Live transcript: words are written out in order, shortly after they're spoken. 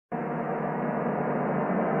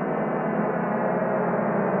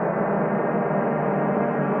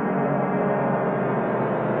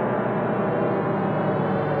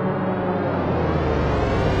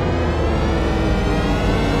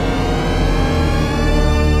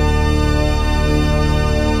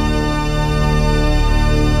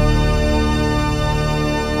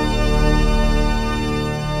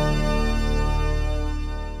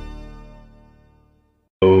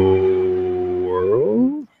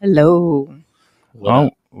Hello. All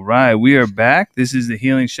right, we are back. This is the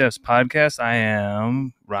Healing Chefs podcast. I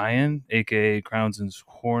am Ryan, aka Crownson's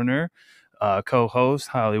Corner, co-host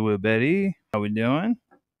Hollywood Betty. How we doing?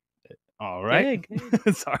 All right.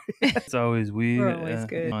 Good. Sorry, it's always weed. We're always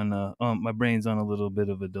good. My brain's on a little bit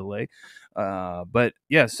of a delay, but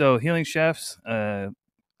yeah. So Healing Chefs,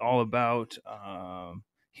 all about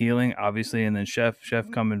healing, obviously, and then chef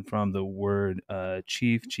coming from the word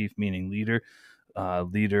chief meaning leader,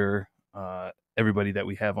 leader. Everybody that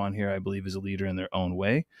we have on here, I believe, is a leader in their own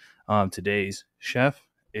way. Today's chef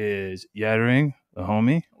is Yattering, the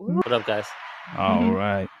homie. What up, guys? All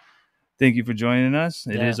right. Thank you for joining us.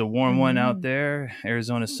 It is a warm one out there.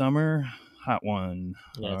 Arizona summer, hot one.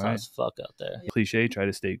 Yeah, it's hot as fuck out there. Cliche, try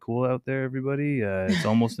to stay cool out there, everybody. It's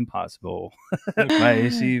almost impossible. My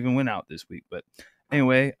AC even went out this week. But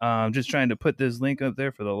anyway, just trying to put this link up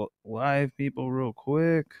there for the live people real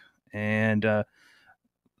quick. And let's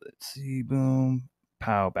see, boom,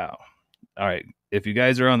 pow, bow. All right. If you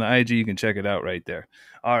guys are on the IG, you can check it out right there.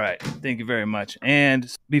 All right. Thank you very much.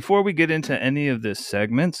 And before we get into any of the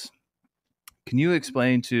segments, can you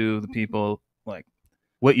explain to the people like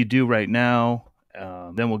what you do right now?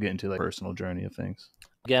 Then we'll get into like personal journey of things.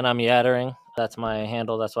 Again, I'm Yattering. That's my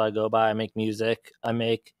handle. That's what I go by. I make music. I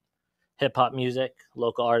make hip hop music,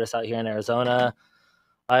 local artists out here in Arizona.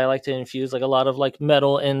 I like to infuse like a lot of like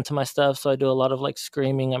metal into my stuff. So I do a lot of like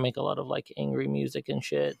screaming. I make a lot of like angry music and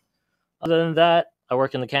shit. Other than that, I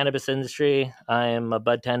work in the cannabis industry. I am a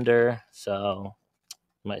bud tender. So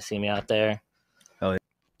you might see me out there. Hell yeah.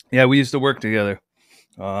 Yeah, we used to work together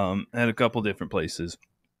at a couple different places.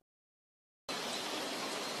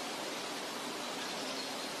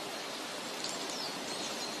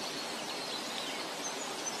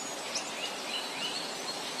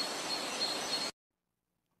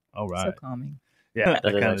 All right. So calming. Yeah,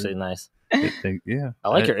 That is actually nice. Yeah. I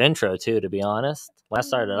like your intro too, to be honest. When I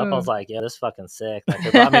started up, I was like, yeah, this is fucking sick. Like,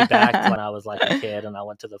 it brought me back to when I was like a kid and I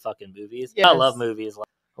went to the fucking movies. Yes. I love movies. Like,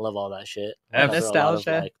 I love all that shit. I throw Nostalgia.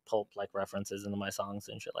 a lot of like pulp like references into my songs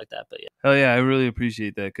and shit like that. But yeah. Hell yeah, I really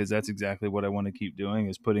appreciate that because that's exactly what I want to keep doing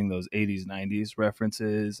is putting those 80s, 90s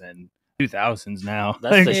references and 2000s now.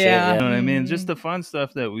 That's the shit. Yeah. You know what I mean? Just the fun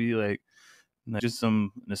stuff that we like, just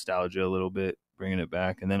some nostalgia a little bit, bringing it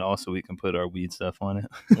back. And then also we can put our weed stuff on it.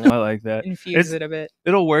 I like that. Infuse it a bit.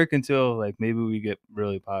 It'll work until like maybe we get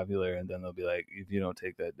really popular and then they'll be like, if you don't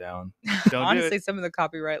take that down, don't Honestly, do it. some of the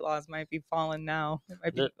copyright laws might be fallen now. It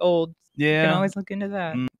might be old. Yeah. You can always look into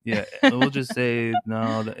that. Yeah. We'll just say,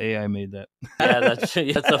 no, the AI made that. Yeah, that's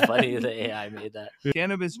so funny. The AI made that. The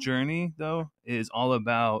cannabis journey, though, is all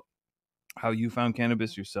about how you found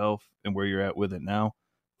cannabis yourself and where you're at with it now.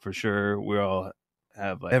 For sure, we all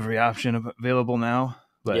have like every option available now.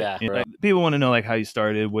 But Yeah, you know, right. people want to know like how you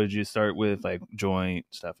started. What did you start with? Like joint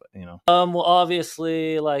stuff, you know? Well,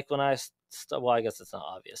 obviously, like when I well, I guess it's not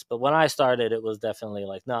obvious, but when I started, it was definitely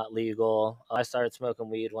like not legal. I started smoking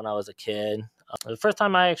weed when I was a kid. The first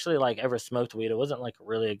time I actually like ever smoked weed, it wasn't like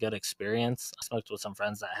really a good experience. I smoked with some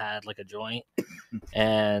friends that had like a joint,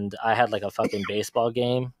 and I had like a fucking baseball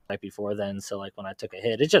game right before then. So like when I took a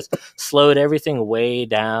hit, it just slowed everything way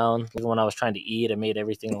down. Even when I was trying to eat, it made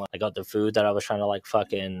everything like I got the food that I was trying to like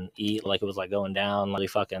fucking eat, like it was like going down really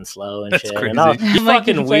fucking slow and That's shit. crazy. And I was Like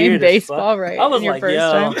fucking playing weird. as baseball, fuck. right? I was in your like, first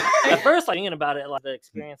yo. time. At first, like thinking about it, like the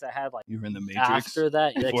experience I had, like You were in the Matrix after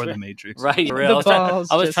that, before the Matrix, right? The Real. balls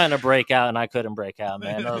I was just- trying to break out, and I couldn't break out,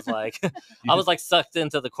 man. I was like, I was like sucked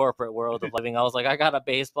into the corporate world of living. I was like, I got a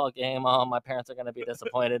baseball game. Oh, my parents are gonna be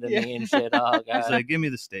disappointed in me and shit. Oh It's god, like, give me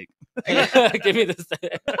the steak. give me this.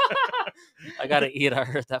 I gotta eat. I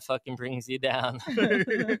heard that fucking brings you down.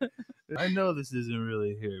 I know this isn't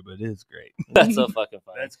really here, but it's great. That's so fucking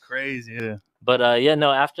funny. That's crazy. Yeah. But yeah,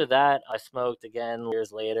 no, after that, I smoked again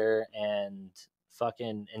years later and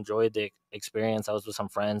fucking enjoyed the experience. I was with some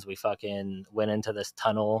friends. We fucking went into this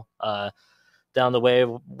tunnel down the way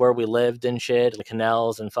where we lived and shit, the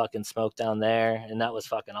canals, and fucking smoked down there. And that was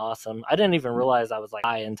fucking awesome. I didn't even realize I was like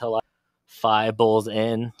high until like 5 bowls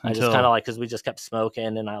in. I just kind of like, because we just kept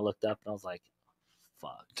smoking, and I looked up and I was like,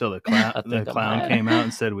 fuck. Till the I think I'm clown high. came out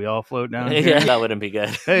and said we all float down. Yeah, here. that wouldn't be good.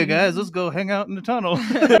 Hey guys, let's go hang out in the tunnel.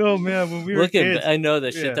 Oh man, when we were Look kids. at, I know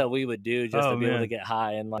the shit Yeah. that we would do just Oh, to be able man. to get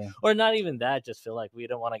high and like, Yeah. or not even that, just feel like we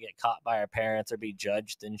don't want to get caught by our parents or be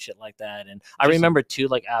judged and shit like that. And I Just- remember too,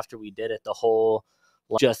 like after we did it, the whole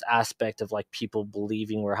like, just aspect of like people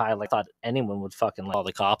believing we're high. Like I thought anyone would fucking like call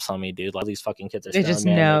the cops on me, dude. Like these fucking kids are They stoned, just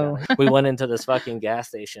man. know. We went into this fucking gas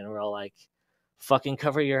station. We're all like fucking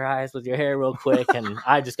cover your eyes with your hair real quick. And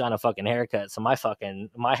I just got a fucking haircut, so my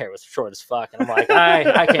hair was short as fuck. And I'm like,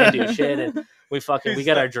 I can't do shit. And we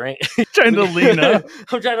get our drink. Trying to lean up.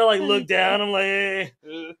 I'm trying to like look down. I'm like, hey.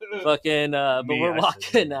 Fucking but we're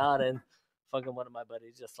walking out, and fucking one of my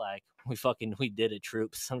buddies just like, we did it,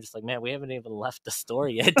 troops. I'm just like, man, we haven't even left the store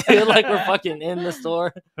yet, dude. Like, we're fucking in the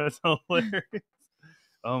store. That's hilarious.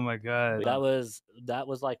 Oh my god. That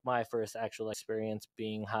was like my first actual experience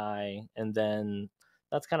being high, and then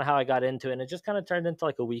that's kind of how I got into it. And it just kind of turned into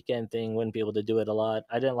like a weekend thing. Wouldn't be able to do it a lot.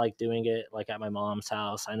 I didn't like doing it like at my mom's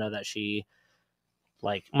house. I know that she,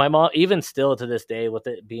 like, my mom, even still to this day, with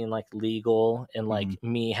it being like legal and like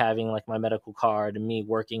me having like my medical card and me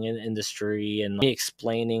working in the industry and me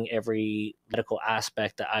explaining every medical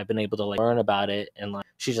aspect that I've been able to like learn about it, and like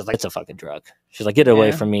she's just like, it's a fucking drug. She's like, get it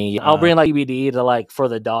away from me. I'll bring like CBD to like for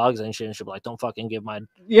the dogs and shit, and she'll be like, don't fucking give my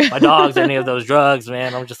dogs any of those drugs,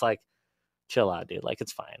 man. I'm just like, chill out, dude. Like,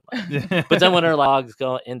 it's fine. Like, but then when her dogs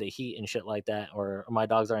go into heat and shit like that, or my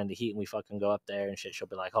dogs are in the heat and we fucking go up there and shit, she'll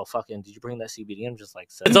be like, oh, fucking, did you bring that CBD? I'm just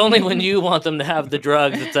like, so it's only when you want them to have the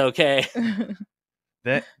drugs, it's okay.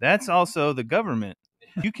 That's also the government.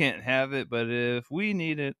 You can't have it, but if we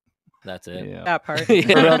need it, that's it. Yeah. That part.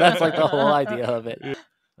 Yeah, that's like the whole idea of it.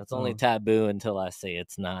 That's only taboo until I say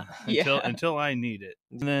it's not. Until I need it.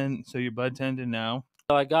 And then, so you're bud tending now?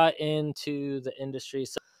 So I got into the industry.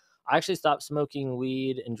 So I actually stopped smoking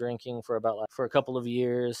weed and drinking for a couple of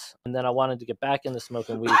years, and then I wanted to get back into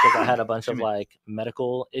smoking weed because I had a bunch of like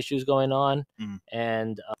medical issues going on,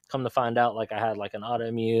 and come to find out, like, I had like an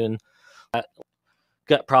autoimmune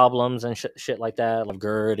gut problems and shit like that, like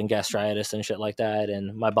GERD and gastritis and shit like that,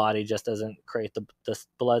 and my body just doesn't create the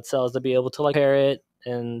blood cells to be able to like repair it.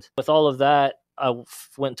 And with all of that, I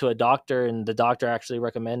went to a doctor, and the doctor actually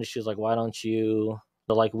recommended, she was like, why don't you,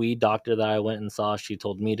 the like weed doctor that I went and saw, she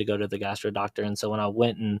told me to go to the gastro doctor. And so when I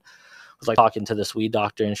went and was like talking to this weed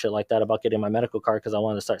doctor and shit like that about getting my medical card, because I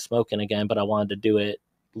wanted to start smoking again, but I wanted to do it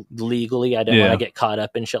legally. I didn't want to get caught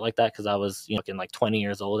up in shit like that, because I was, you know, like 20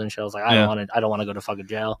 years old and shit. I was like, I don't want to go to fucking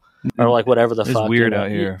jail or like whatever the fuck. It's weird out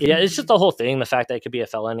here. Yeah, it's just the whole thing, the fact that it could be a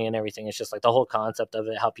felony and everything. It's just like the whole concept of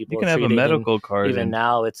it, how people you can have a medical card. Even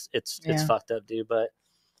now, it's fucked up, dude. But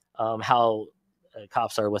how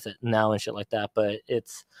cops are with it now and shit like that.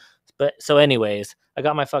 But so anyways, I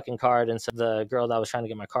got my fucking card, and so the girl that I was trying to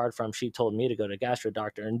get my card from, she told me to go to a gastro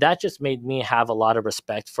doctor, and that just made me have a lot of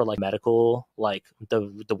respect for like medical, like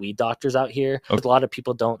the weed doctors out here. Okay. A lot of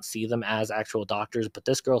people don't see them as actual doctors, but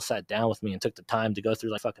this girl sat down with me and took the time to go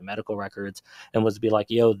through like fucking medical records and was be like,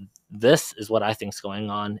 yo, this is what I think's going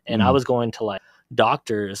on. And I was going to like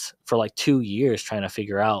doctors for like 2 years trying to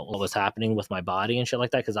figure out what was happening with my body and shit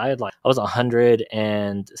like that, because I was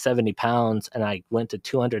 170 pounds and I went to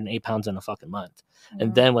 208 pounds in a fucking month.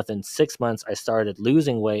 And then within 6 months I started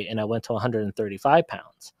losing weight and I went to 135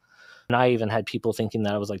 pounds. And I even had people thinking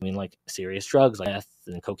that I was like doing like serious drugs like meth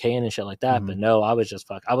and cocaine and shit like that. But no, I was just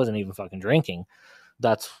I wasn't even fucking drinking.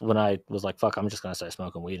 That's when I was like, fuck, I'm just gonna start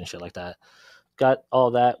smoking weed and shit like that. Got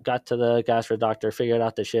all that, got to the gastro doctor, figured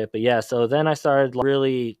out the shit. But yeah, so then I started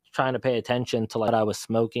really trying to pay attention to like what I was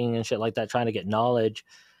smoking and shit like that, trying to get knowledge.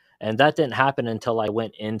 And that didn't happen until I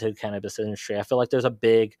went into the cannabis industry. I feel like there's a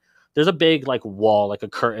big like wall, like a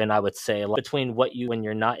curtain, I would say, like, between what you, when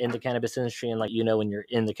you're not in the cannabis industry, and like, you know, when you're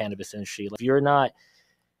in the cannabis industry. Like, if you're not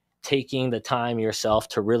taking the time yourself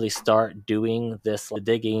to really start doing this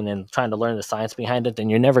digging and trying to learn the science behind it, then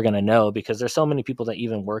you're never going to know, because there's so many people that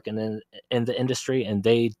even work in the industry and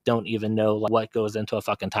they don't even know like what goes into a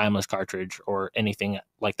fucking timeless cartridge or anything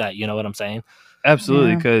like that. You know what I'm saying?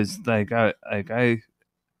 Absolutely. Because I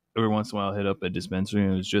every once in a while hit up a dispensary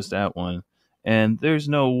and was just at one, and there's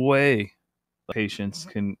no way patients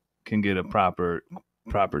can get a proper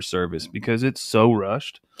service because it's so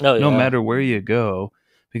rushed. No matter where you go,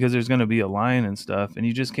 because there's going to be a line and stuff, and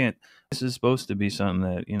you just can't. This is supposed to be something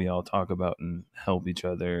that, you know, we all talk about and help each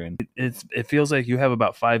other, and it feels like you have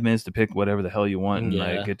about 5 minutes to pick whatever the hell you want and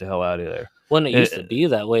like get the hell out of there. When it used to be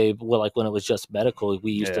that way, well, like when it was just medical,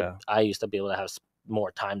 I used to be able to have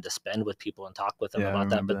more time to spend with people and talk with them about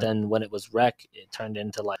that. But then when it was rec, it turned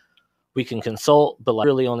into like, we can consult, but like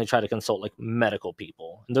really only try to consult like medical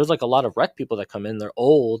people. And there's like a lot of rec people that come in, they're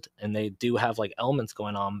old and they do have like ailments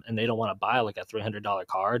going on, and they don't want to buy like a $300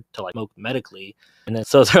 card to like smoke medically. And then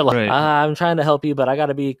so they're like, I'm trying to help you, but I got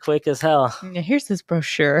to be quick as hell. Yeah, here's this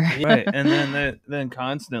brochure. Right. And then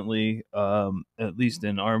constantly, at least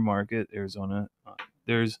in our market, Arizona,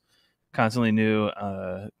 there's constantly new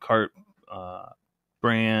cart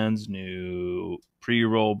brands, new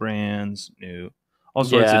pre-roll brands, new all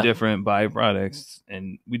sorts Yeah. of different byproducts,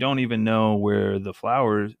 and we don't even know where the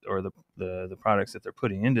flowers or the products that they're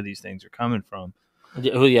putting into these things are coming from.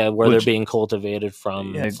 Yeah, where they're Which- being cultivated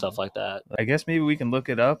from Yeah. and stuff like that. I guess maybe we can look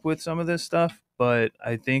it up with some of this stuff, but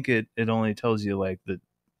I think it only tells you like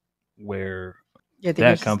where Yeah, I think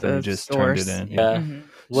that it's company the just turned it source. in. Yeah. Mhm.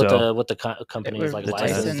 What the company is were like the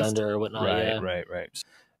licensed licensed. under or whatnot. Right, Yeah. right.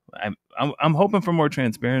 I'm hoping for more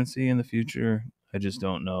transparency in the future. I just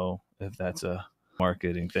don't know if that's a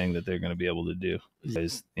marketing thing that they're going to be able to do.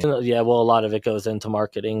 Because, Yeah, well, a lot of it goes into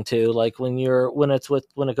marketing too. Like when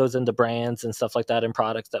it goes into brands and stuff like that and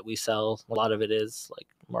products that we sell, a lot of it is like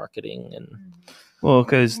marketing and. Well,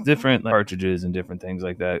 because different cartridges and different things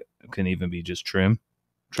like that can even be just trim.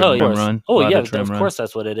 Oh, Trim run. Oh, A lot yeah, trim of run. course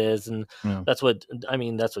that's what it is, and Yeah. that's what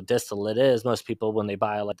distillate is. Most people, when they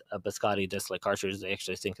buy like a biscotti distillate cartridge, they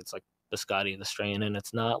actually think it's like biscotti the strain, and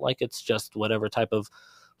it's not. Like it's just whatever type of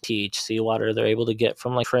THC water they're able to get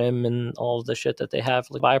from like trim and all of the shit that they have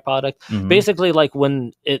like byproduct. Mhm. Basically, like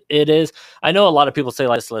when it is, I know a lot of people say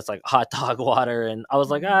like it's like hot dog water, and I was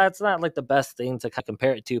like, it's not like the best thing to kind of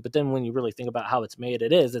compare it to. But then when you really think about how it's made,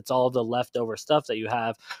 it's all the leftover stuff that you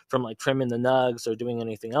have from like trimming the nugs or doing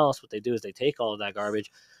anything else. What they do is they take all of that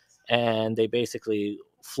garbage and they basically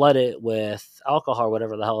flood it with alcohol or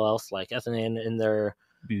whatever the hell else, like ethylene in their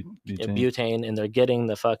butane, and they're getting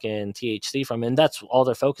the fucking THC from it, and that's all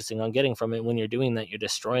they're focusing on getting from it. When you're doing that, you're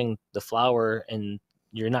destroying the flower, and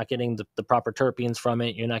you're not getting the proper terpenes from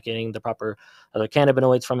it. You're not getting the proper other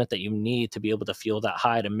cannabinoids from it that you need to be able to feel that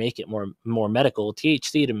high to make it more medical.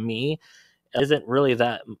 THC to me isn't really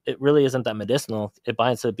that, it really isn't that medicinal. It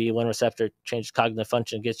binds to the B1 receptor, changes cognitive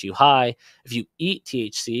function, gets you high. If you eat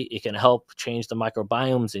THC, it can help change the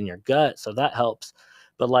microbiomes in your gut, so that helps.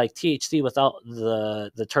 But like THC without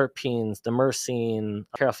the terpenes, the myrcene,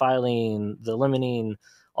 caryophyllene, the limonene,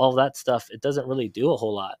 all of that stuff, it doesn't really do a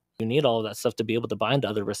whole lot. You need all of that stuff to be able to bind to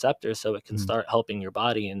other receptors so it can start helping your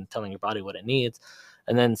body and telling your body what it needs.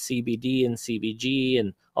 And then CBD and CBG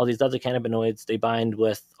and all these other cannabinoids, they bind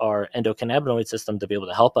with our endocannabinoid system to be able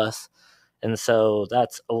to help us. And so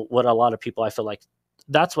that's what a lot of people, I feel like,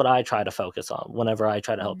 that's what I try to focus on whenever I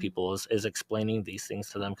try to help people is explaining these things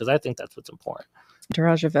to them, because I think that's what's important.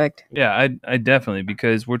 Entourage effect. Yeah, I definitely,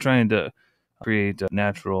 because we're trying to create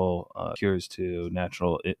natural cures to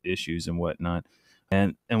natural issues and whatnot.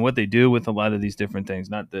 And what they do with a lot of these different things,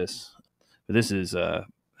 not this, but this is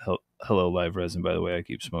Hello Live Resin, by the way. I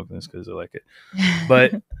keep smoking this because I like it.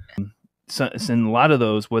 But so in a lot of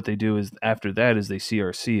those, what they do is after that is they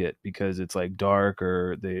CRC it because it's like dark,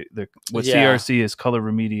 or what CRC is color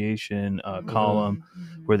remediation column,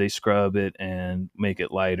 where they scrub it and make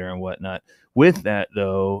it lighter and whatnot. With that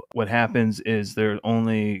though, what happens is there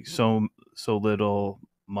only so little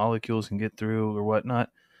molecules can get through or whatnot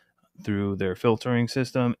through their filtering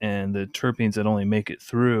system, and the terpenes that only make it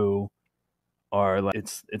through are like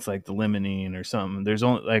it's like the limonene or something. There's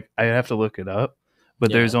only like, I have to look it up,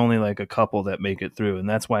 but there's only like a couple that make it through, and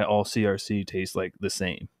that's why all CRC tastes like the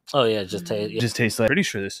same. Oh yeah, just taste. Just tastes like. Pretty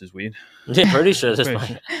sure this is weed. Yeah, pretty sure this.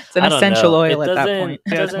 It's an essential oil at that point.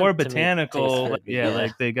 Yeah, it's more botanical.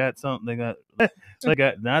 Like they got something. They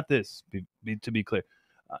got not this. To be clear,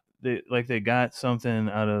 they got something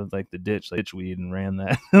out of like the ditch weed and ran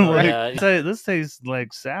that. This tastes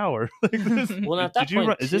like sour. Well, at that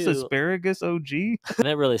point, is this asparagus OG? And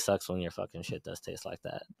it really sucks when your fucking shit does taste like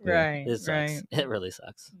that. Right. It sucks. Right. It really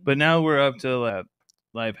sucks. But now we're up to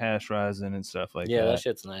live hash rosin and stuff like that. Yeah, that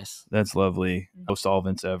shit's nice. That's lovely. No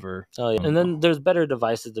solvents ever. Oh yeah. And then there's better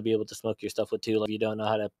devices to be able to smoke your stuff with too. Like if you don't know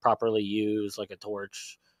how to properly use like a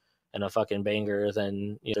torch and a fucking banger,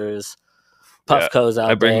 then there's Puffco's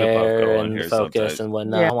out there and Focus and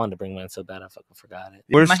whatnot. Yeah. I wanted to bring mine so bad I fucking forgot it.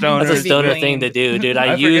 We're stoners. That's a stoner thing to do, dude.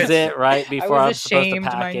 I use it right before I'm supposed to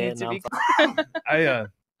pack it.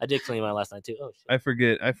 I did clean mine last night too. Oh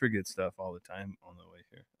shit. I forget stuff all the time on the way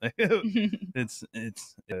here. It's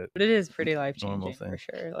but it is pretty life changing for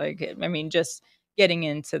sure. Like I mean, just getting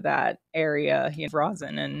into that area,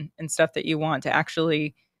 rosin and stuff that you want to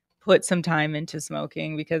actually put some time into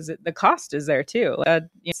smoking, because the cost is there too.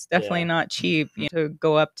 It's definitely not cheap to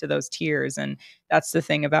go up to those tiers, and that's the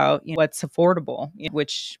thing about what's affordable,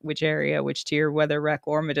 which area, which tier, whether rec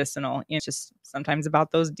or medicinal. It's just sometimes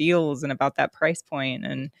about those deals and about that price point,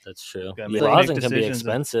 and that's true. Rosin can be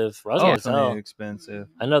expensive. Rosin is expensive.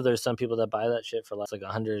 I know there's some people that buy that shit for like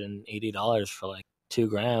 $180 for like 2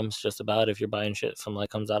 grams, just about, if you're buying shit from like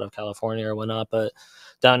comes out of California or whatnot. But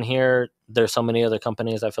down here there's so many other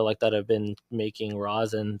companies I feel like that have been making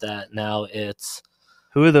rosin that now it's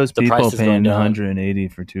Who are those people price is paying going down. 180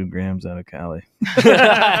 for 2 grams out of Cali?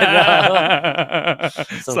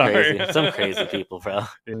 Some crazy people, bro.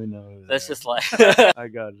 That's just like I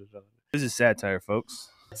got it. This is satire, folks.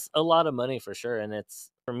 it's a lot of money for sure, and it's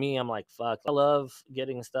for me. I'm like, fuck. I love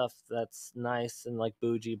getting stuff that's nice and like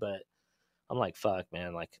bougie, but I'm like, fuck,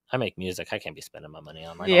 man. Like, I make music. I can't be spending my money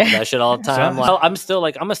on like all that shit all the time. Like, I'm still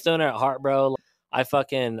like, I'm a stoner at heart, bro. Like, I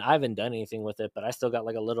haven't done anything with it, but I still got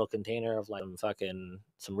like a little container of like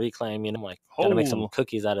some reclaim. You know, I'm like, gotta make some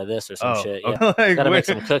cookies out of this or some shit. Yeah, like, gotta make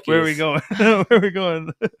some cookies. Where are we going? Where are we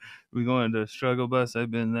going? We going to Struggle Bus?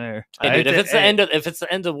 I've been there. Hey, dude, if it's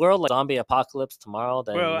the end of the world, like zombie apocalypse tomorrow,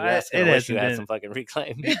 then I wish you had some fucking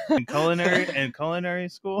reclaim. In culinary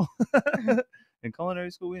school. In culinary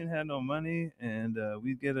school, we didn't have no money, and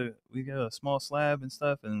we get a small slab and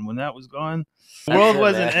stuff. And when that was gone, the world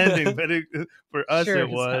wasn't ending, but for us it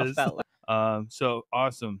was. So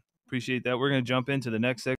awesome, appreciate that. We're gonna jump into the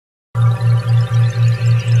next section.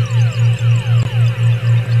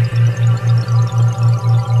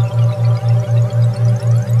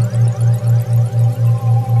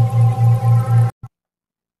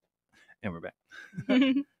 And we're back.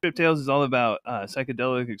 Trip Tales is all about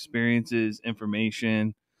psychedelic experiences,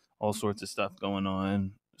 information, all sorts of stuff going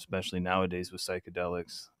on, especially nowadays with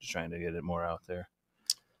psychedelics. Just trying to get it more out there.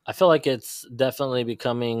 I feel like it's definitely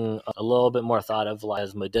becoming a little bit more thought of like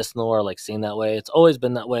as medicinal or like seen that way. It's always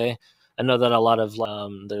been that way. I know that a lot of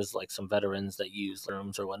there's like some veterans that use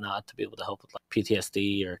rooms or whatnot to be able to help with like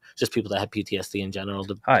PTSD or just people that have PTSD in general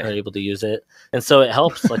are able to use it, and so it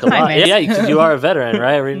helps like a lot. Yeah, you are a veteran,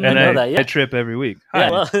 right? I know that. Yeah, I trip every week.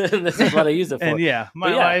 Yeah, well, this is what I use it for. And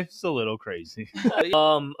my life's a little crazy.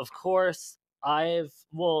 Of course, I've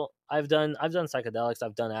done psychedelics.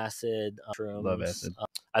 I've done acid, shrooms. Love acid.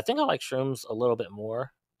 I think I like shrooms a little bit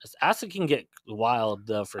more. Acid can get wild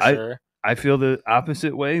though, for sure. I feel the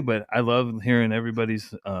opposite way, but I love hearing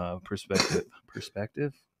everybody's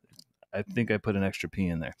perspective. I think I put an extra P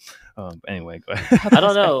in there. Anyway, go ahead. I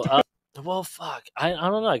don't know. Well, fuck. I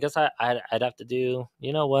don't know. I guess I'd have to do.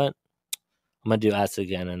 You know what? I'm gonna do acid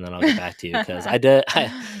again, and then I'll get back to you because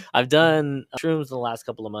I've done shrooms in the last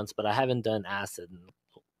couple of months, but I haven't done acid in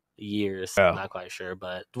years. I'm not quite sure,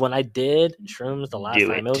 but when I did shrooms the last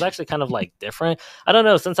time, it was actually kind of like different. I don't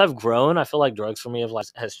know. Since I've grown, I feel like drugs for me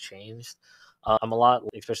has changed. I'm a lot,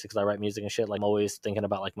 especially because I write music and shit. Like I'm always thinking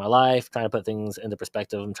about like my life, trying to put things into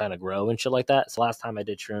perspective. I'm trying to grow and shit like that. So last time I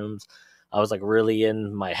did shrooms, I was like really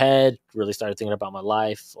in my head. Really started thinking about my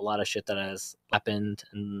life. A lot of shit that has happened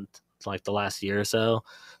in like the last year or so.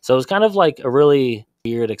 So it was kind of like a really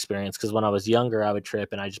weird experience because when I was younger, I would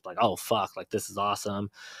trip and I just be like, oh fuck, like this is awesome.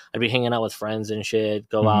 I'd be hanging out with friends and shit,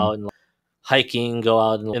 go out and like, hiking, go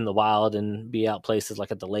out in the wild and be out places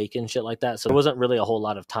like at the lake and shit like that. So there wasn't really a whole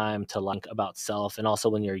lot of time to like about self. And also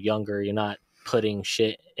when you're younger, you're not putting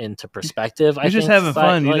shit into perspective. You're just having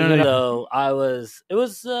fun, you know. So it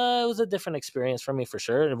was a different experience for me for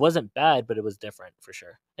sure. It wasn't bad, but it was different for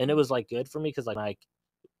sure. And it was like good for me because like when I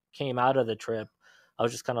came out of the trip, I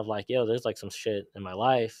was just kind of like, yo, there's like some shit in my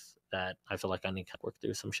life that I feel like I need to work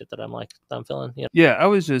through some shit that I'm feeling. You know? Yeah, I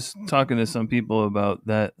was just talking to some people about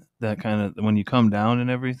that kind of when you come down and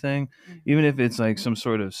everything, even if it's like some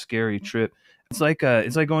sort of scary trip, it's like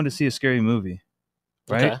going to see a scary movie,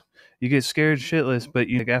 right? Okay. You get scared shitless, but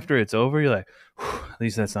you like after it's over, you're like, at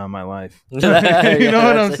least that's not my life. You know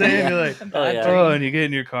what I'm saying? You're like, and you get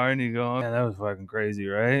in your car and you go, man, that was fucking crazy,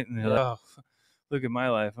 right? And you're like, oh. Look at my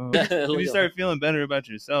life. You start feeling better about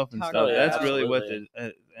yourself and stuff. That's really what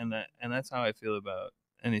and that's how I feel about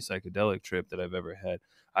any psychedelic trip that I've ever had.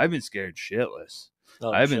 I've been scared shitless.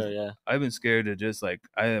 I've been scared to just like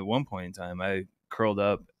at one point in time I curled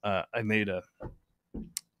up. I made a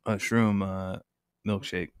shroom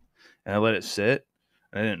milkshake and I let it sit.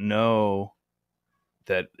 I didn't know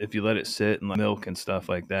that if you let it sit and like milk and stuff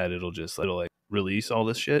like that, it'll like release all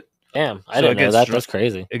this shit. Damn, I didn't know that. That's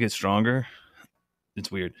crazy. It gets stronger. It's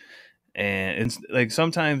weird, and it's like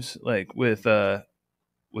sometimes like with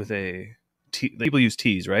people use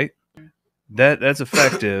teas, right? That's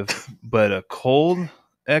effective, but a cold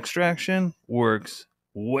extraction works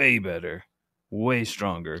way better, way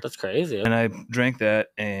stronger. That's crazy. And I drank that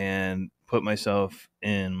and put myself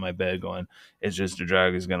in my bed going, it's just a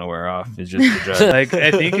drug, is gonna wear off. It's just a drug. Like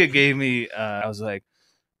I think it gave me.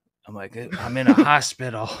 I'm like, I'm in a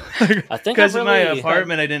hospital. I think because in my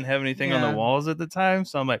apartment, I didn't have anything on the walls at the time.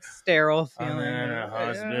 So I'm like, sterile feeling. I'm in a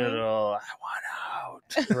hospital. I want out.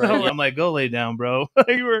 Right. I'm like, go lay down, bro.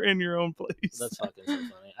 You were in your own place. That's fucking so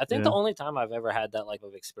funny. I think the only time I've ever had that like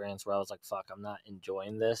of experience where I was like, fuck, I'm not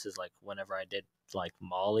enjoying this is like whenever I did like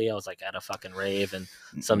Molly. I was like at a fucking rave and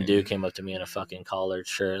some dude came up to me in a fucking collared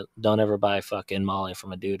shirt. Don't ever buy fucking Molly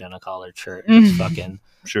from a dude in a collared shirt. It's fucking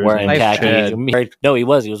wearing khakis. No, he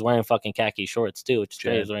was wearing fucking khaki shorts too, which is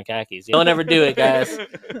crazy. He was wearing khakis. Don't ever do it, guys.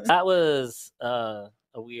 That was a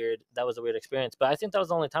weird experience, but I think that was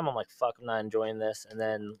the only time I'm like, fuck, I'm not enjoying this. And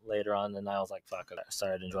then later on, then I was like, fuck, I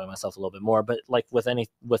started enjoying myself a little bit more. But like with any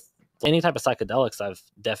type of psychedelics, I've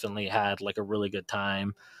definitely had like a really good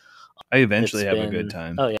time. I eventually have a good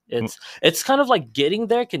time. Oh yeah, it's kind of like getting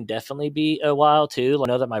there can definitely be a while too. Like,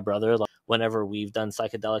 I know that my brother, like, whenever we've done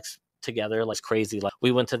psychedelics together, like crazy, like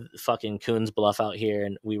we went to fucking Coons Bluff out here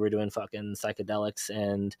and we were doing fucking psychedelics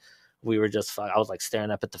and we were just I was like staring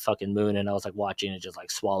up at the fucking moon and I was like watching it just like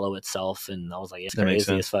swallow itself and I was like, it's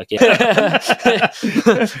crazy as fuck. Yeah.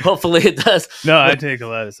 Hopefully it does. No, I take a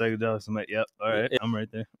lot of psychedelics. I'm like, yep, all right, I'm right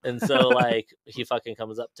there. And so like he fucking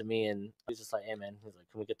comes up to me and he's just like, hey man, he's like,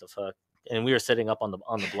 can we get the fuck? And we were sitting up on the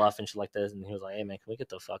bluff and shit like this, and he was like, hey man, can we get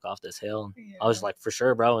the fuck off this hill? And I was like, for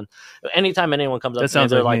sure, bro. And anytime anyone comes up to me,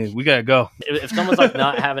 they're like, we gotta go. If someone's like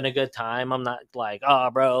not having a good time, I'm not like,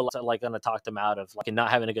 oh bro, like gonna talk them out of like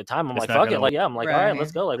not having a good time. I'm like, fuck it, like, yeah, I'm like, all right,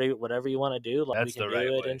 let's go, like whatever you want to do, like we can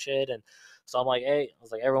do it and shit. And so I'm like, hey, I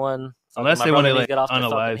was like, everyone, unless they want to like get off the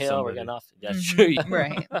fucking hill, somebody. We're getting off. That's true,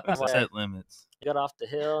 right? Set limits. Got off the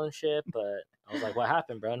hill and shit, but I was like, what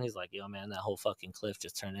happened, bro? And he's like, yo man, that whole fucking cliff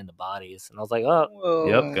just turned into bodies. And I was like, oh, whoa.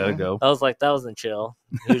 Yep, gotta go. I was like, that wasn't chill.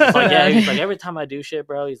 He was just like, yeah, he's like, every time I do shit,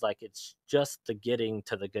 bro, he's like, it's just the getting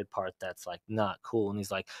to the good part that's like not cool. And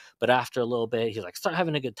he's like, but after a little bit, he's like, start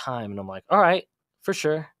having a good time. And I'm like, all right, for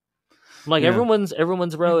sure. I'm like, everyone's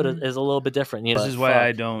road is a little bit different. You know? This is why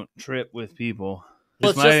I don't trip with people.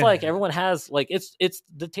 Well, it's just like everyone has like it's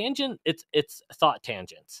the tangent. It's thought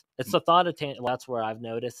tangents. It's the thought of tangent. That's where I've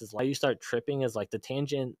noticed is like you start tripping is like the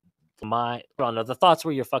tangent. I don't know, the thoughts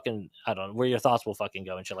where you're fucking, I don't know, where your thoughts will fucking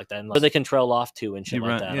go and shit like that, and like, where they can trail off to and shit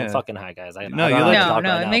like that. Yeah. I'm fucking high, guys. It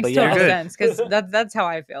makes total sense because that's how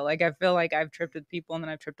I feel. Like I feel like I've tripped with people and then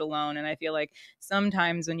I've tripped alone, and I feel like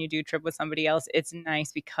sometimes when you do trip with somebody else, it's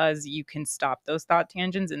nice because you can stop those thought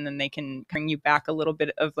tangents and then they can bring you back a little bit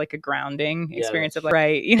of like a grounding experience of like,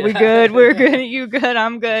 right, we good, we're good, you good,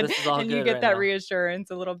 I'm good, and you get that reassurance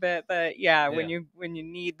a little bit. But when you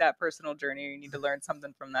need that personal journey, you need to learn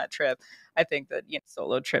something from that trip. I think that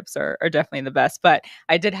solo trips are definitely the best. But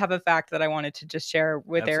I did have a fact that I wanted to just share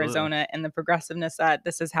with Arizona, and the progressiveness that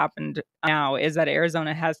this has happened now is that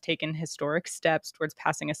Arizona has taken historic steps towards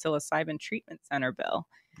passing a psilocybin treatment center bill.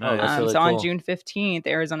 Oh, that's really cool. On June 15th,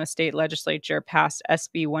 Arizona State Legislature passed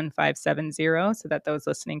SB 1570, so that those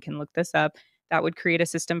listening can look this up. That would create a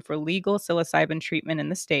system for legal psilocybin treatment in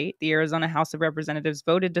the state. The Arizona House of Representatives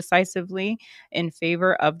voted decisively in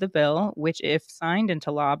favor of the bill, which, if signed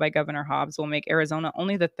into law by Governor Hobbs, will make Arizona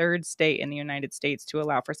only the third state in the United States to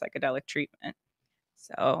allow for psychedelic treatment.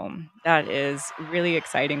 So that is really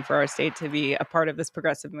exciting for our state to be a part of this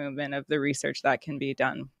progressive movement of the research that can be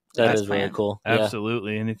done. That is really cool.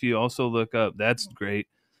 Absolutely. And if you also look up, that's great,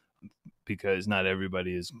 because not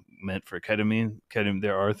everybody is meant for ketamine.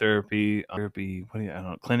 There are therapy,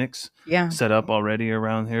 clinics set up already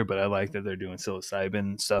around here, but I like that they're doing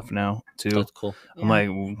psilocybin stuff now too. That's cool. I'm like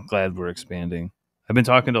glad we're expanding. I've been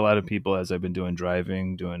talking to a lot of people as I've been doing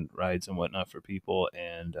rides and whatnot for people,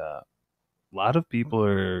 and a lot of people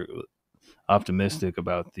are optimistic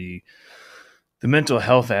about the mental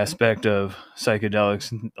health aspect of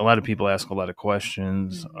psychedelics. A lot of people ask a lot of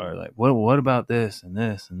questions, are like, what about this and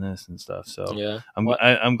this and this and stuff. So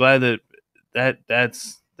I'm glad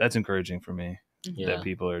that's encouraging for me. That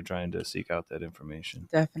people are trying to seek out that information.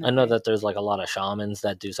 Definitely. I know that there's like a lot of shamans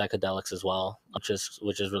that do psychedelics as well, which is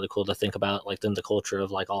really cool to think about, like in the culture of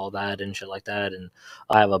like all that and shit like that. And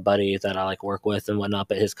I have a buddy that I like work with and whatnot,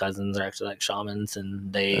 but his cousins are actually like shamans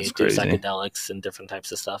and they do psychedelics and different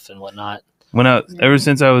types of stuff and whatnot. Ever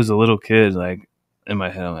since I was a little kid, like in my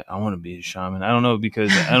head, I'm like, I want to be a shaman. I don't know,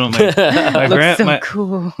 because I don't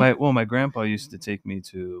my grandpa used to take me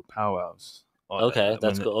to powwows.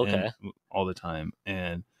 That's cool. All the time,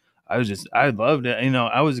 and I loved it.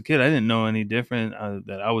 I was a kid. I didn't know any different.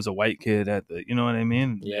 That I was a white kid at the, you know what I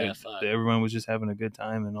mean? Yeah. Everyone was just having a good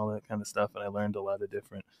time and all that kind of stuff, and I learned a lot of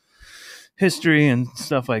different history and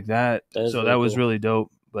stuff like that. That was really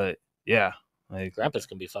dope. But yeah. Like, grandpas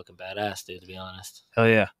can be fucking badass, dude, to be honest. Hell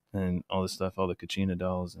yeah. And all this stuff, all the Kachina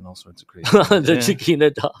dolls and all sorts of crazy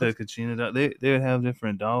Kachina dolls. The Kachina dolls. They would have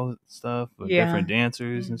different doll stuff with different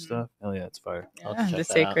dancers and stuff. Hell yeah, it's fire. Yeah, the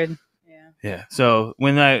sacred. Yeah. So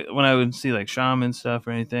when I would see like shaman stuff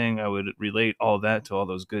or anything, I would relate all that to all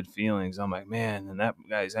those good feelings. I'm like, man, and that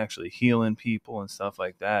guy's actually healing people and stuff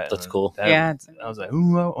like that. That's cool. Yeah. I was like,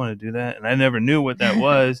 ooh, I want to do that. And I never knew what that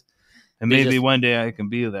was. And maybe one day I can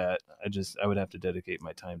be that. I would have to dedicate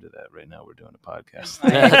my time to that. Right now we're doing a podcast.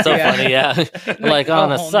 That's so funny, yeah. Like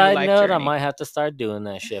on a whole new side life note, I journey. might have to start doing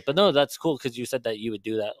that shit. But no, that's cool because you said that you would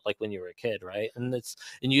do that like when you were a kid, right? And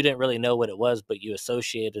you didn't really know what it was, but you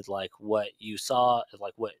associated like what you saw,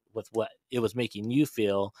 like what it was making you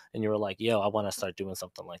feel, and you were like, "Yo, I want to start doing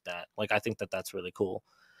something like that." Like I think that that's really cool.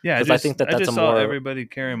 Yeah, I think that I that's just a saw more everybody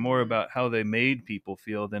caring more about how they made people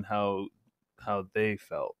feel than how they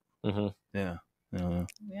felt. Mm-hmm. Yeah.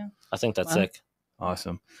 Yeah. I think that's sick.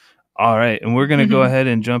 Awesome. All right, and we're gonna go ahead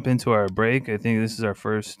and jump into our break. I think this is our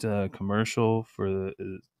first commercial for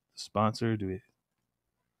the sponsor. Do we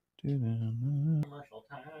do Commercial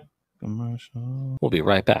time. commercial? We'll be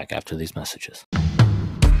right back after these messages.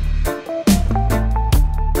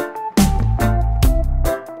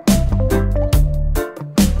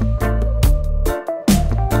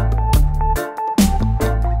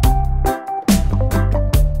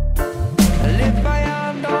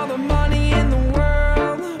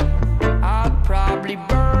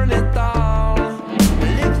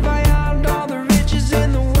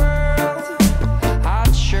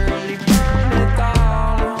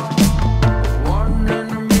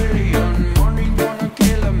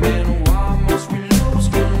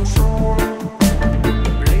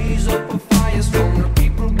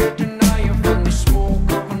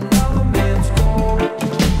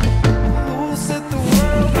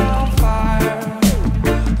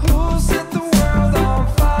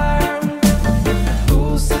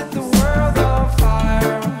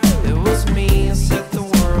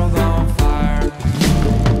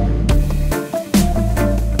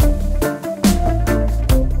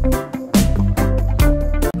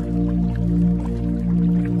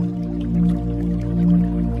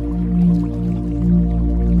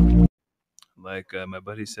 Like my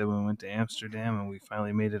buddy said when we went to Amsterdam and we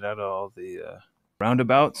finally made it out of all the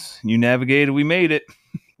roundabouts. You navigated, we made it.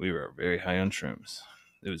 We were very high on shrooms.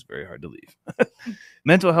 It was very hard to leave.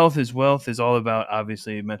 Mental health is wealth is all about,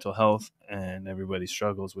 obviously, mental health, and everybody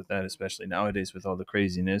struggles with that, especially nowadays with all the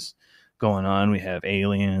craziness going on. We have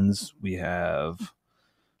aliens. We have,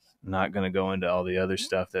 not going to go into all the other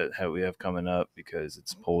stuff that we have coming up because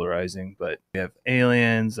it's polarizing, but we have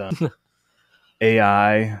aliens,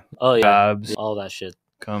 AI, jobs, all that shit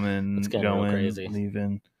coming, going, crazy.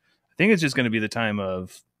 leaving. I think it's just going to be the time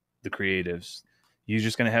of the creatives. You're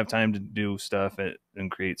just going to have time to do stuff and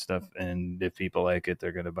create stuff, and if people like it,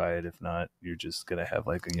 they're going to buy it. If not, you're just going to have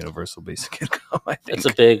like a universal basic income. I think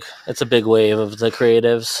it's a big wave of the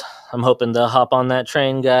creatives. I'm hoping to hop on that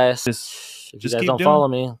train, guys. If you guys don't follow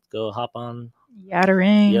me, go hop on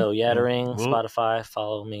Yattering. Yattering, Spotify.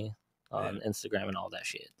 Follow me on Instagram and all that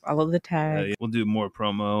shit. Follow the tag. We'll do more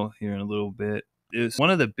promo here in a little bit. It's one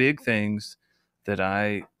of the big things that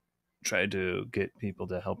I try to get people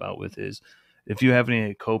to help out with is if you have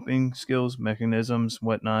any coping skills, mechanisms,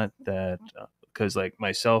 whatnot, that because like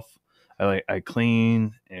myself, I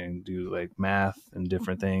clean and do like math and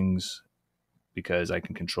different things because I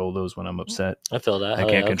can control those when I'm upset. I feel that. I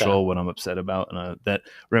can't control what I'm upset about. And that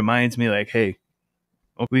reminds me like, hey,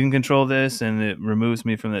 we can control this, and it removes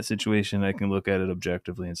me from that situation. I can look at it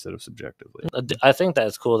objectively instead of subjectively. I think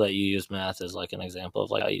that's cool that you use math as like an example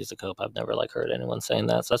of like I use to cope. I've never like heard anyone saying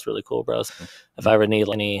that, so that's really cool, bros. If I ever need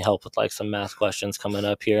any help with like some math questions coming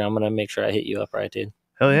up here, I'm gonna make sure I hit you up, right, dude?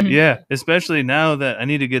 Hell yeah, yeah. Especially now that I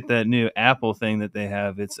need to get that new Apple thing that they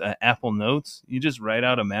have. It's Apple Notes. You just write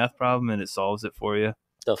out a math problem and it solves it for you.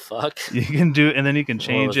 The fuck? You can do, and then you can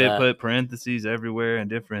change it, put parentheses everywhere and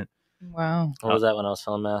different. Wow. What was that when I was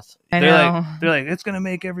filming math? They're like, it's gonna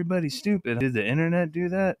make everybody stupid. Did the internet do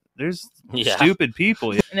that? There's stupid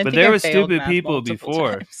people, but there were stupid people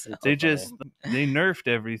before. They nerfed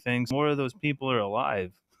everything. More of those people are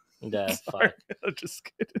alive. Yeah, fuck. I'm just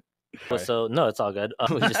kidding. So no, it's all good.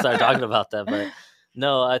 We just started talking about that, but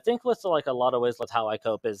no, I think with like a lot of ways with how I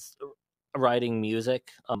cope is writing music.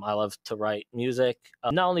 I love to write music.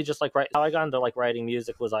 Not only just like how I got into like writing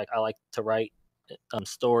music was like I like to write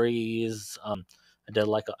stories. I do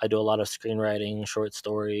a lot of screenwriting, short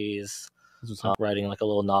stories, writing like a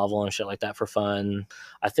little novel and shit like that for fun.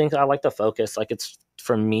 I think I like to focus. Like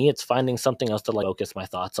for me, it's finding something else to like focus my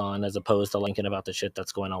thoughts on as opposed to thinking about the shit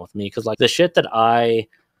that's going on with me. Because like the shit that I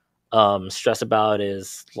stress about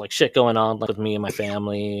is like shit going on like with me and my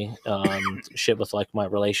family, shit with like my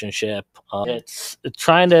relationship. It's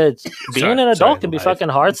trying to being an adult can be fucking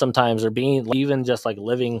hard sometimes, or being even just like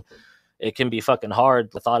living it can be fucking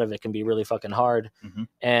hard. The thought of it can be really fucking hard. Mm-hmm.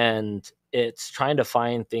 And it's trying to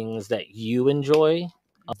find things that you enjoy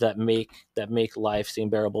that make life seem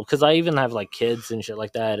bearable. Because I even have like kids and shit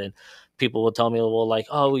like that, and people will tell me, well, like,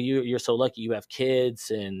 oh, you're so lucky you have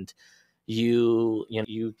kids, and you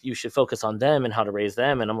should focus on them and how to raise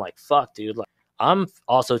them. And I'm like, fuck, dude, like, I'm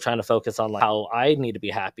also trying to focus on like how I need to be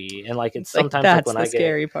happy. And like, it's sometimes that's like when the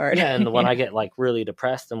scary part. Yeah, and when I get like really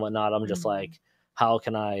depressed and whatnot, I'm just like, how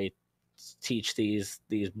can I teach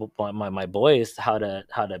my boys how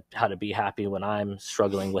to be happy when I'm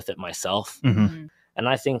struggling with it myself? Mm-hmm. And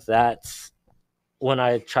I think that's when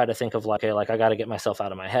I try to think of like, okay, like I got to get myself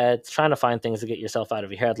out of my head, trying to find things to get yourself out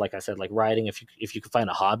of your head. Like I said, like writing, if you can find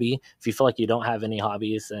a hobby, if you feel like you don't have any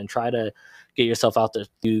hobbies, then try to get yourself out there.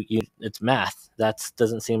 It's math. That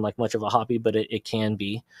doesn't seem like much of a hobby, but it can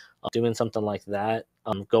be. Doing something like that,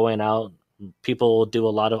 going out, people do a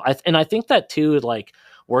lot of, and I think that too, like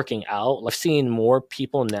working out, I've seen more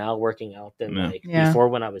people now working out than before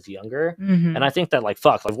when I was younger. Mm-hmm. And I think that like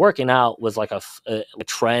working out was like a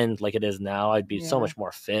trend like it is now. I'd be so much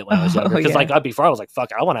more fit when I was younger, because like before I was like,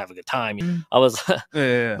 fuck, I want to have a good time. I was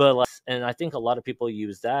but like, and I think a lot of people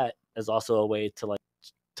use that as also a way to like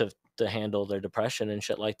to handle their depression and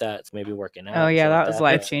shit like that. It's maybe working out. Oh yeah, that was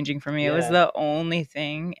like life-changing for me. It was the only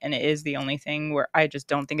thing, and it is the only thing where I just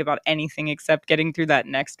don't think about anything except getting through that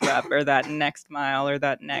next rep or that next mile or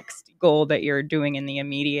that next goal that you're doing in the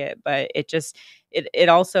immediate. But it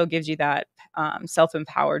also gives you that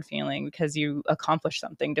self-empowered feeling because you accomplished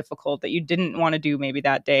something difficult that you didn't want to do maybe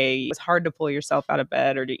that day. It was hard to pull yourself out of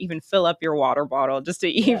bed or to even fill up your water bottle, just to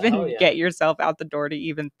even get yourself out the door to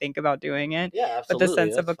even think about doing it. Yeah, absolutely. But the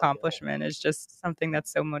sense of accomplishment is just something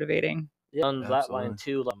that's so motivating. Yeah, on that line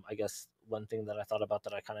too, I guess one thing that I thought about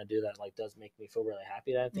that I kind of do that like does make me feel really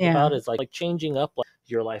happy that I think about is like changing up like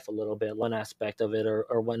your life a little bit, one aspect of it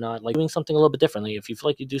or whatnot, like doing something a little bit differently. If you feel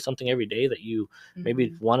like you do something every day that you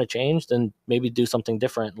maybe want to change, then maybe do something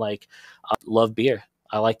different. Like I love beer.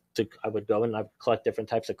 I would go and I collect different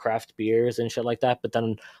types of craft beers and shit like that. But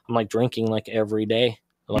then I'm like drinking like every day.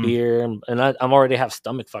 Like beer, and I'm already have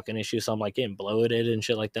stomach fucking issues, so I'm like getting bloated and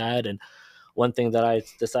shit like that. And one thing that I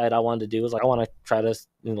decided I wanted to do was like I want to try to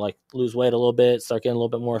like lose weight a little bit, start getting a little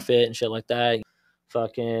bit more fit and shit like that,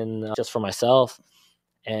 fucking just for myself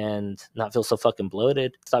and not feel so fucking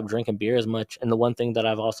bloated. Stop drinking beer as much. And the one thing that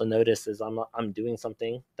I've also noticed is I'm doing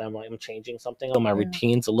something that I'm changing something. So my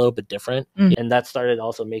routine's a little bit different, and that started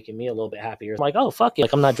also making me a little bit happier. I'm like, oh fuck it,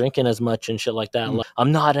 like I'm not drinking as much and shit like that. Like,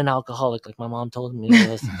 I'm not an alcoholic like my mom told me I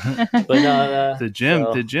was. But no, the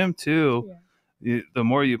gym too. The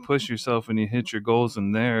more you push yourself and you hit your goals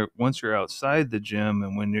in there, once you're outside the gym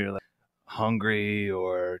and when you're like hungry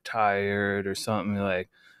or tired or something, you're like,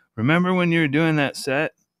 remember when you were doing that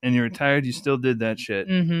set and you were tired, you still did that shit.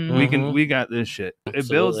 We got this shit. Absolutely. It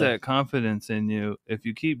builds that confidence in you. If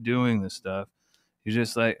you keep doing this stuff, you're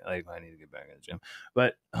just like I need to get back in the gym.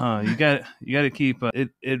 But you got to keep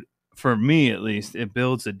it for me at least, it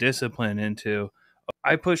builds a discipline into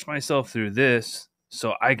I push myself through this,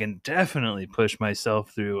 so I can definitely push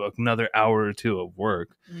myself through another hour or two of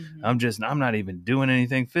work. I'm not even doing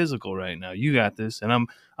anything physical right now. You got this. And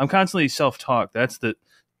I'm constantly self-talk. That's the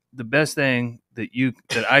best thing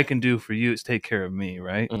that I can do for you is take care of me,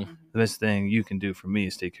 right? The best thing you can do for me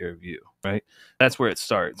is take care of you, right? That's where it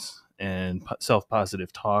starts. And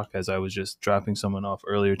self-positive talk, as I was just dropping someone off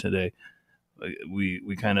earlier today,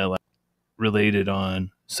 we kind of like related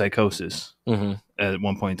on psychosis. At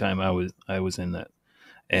one point in time, I was in that.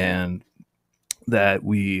 And that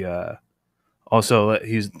we also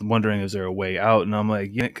he's wondering, is there a way out? And I'm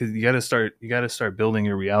like, yeah, because you got to start building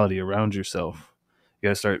your reality around yourself. You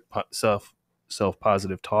got to start self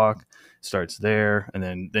positive talk starts there,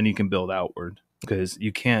 and then you can build outward, because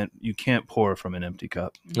you can't pour from an empty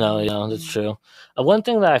cup. No, that's true. One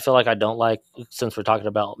thing that I feel like I don't like, since we're talking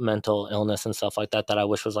about mental illness and stuff like that, that I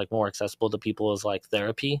wish was like more accessible to people, is like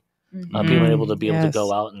therapy. Being able to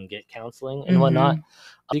go out and get counseling and whatnot,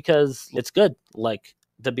 because it's good, like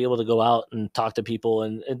to be able to go out and talk to people.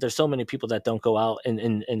 And there's so many people that don't go out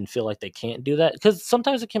and feel like they can't do that, because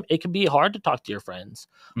sometimes it can be hard to talk to your friends.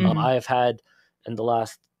 I've had in the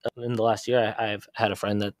last year, I've had a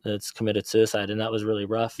friend that's committed suicide, and that was really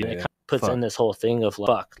rough. And it kind of puts in this whole thing of like,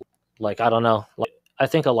 fuck, like I don't know, like I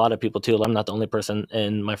think a lot of people too. I'm not the only person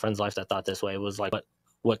in my friend's life that thought this way. It was like,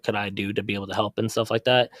 what could I do to be able to help and stuff like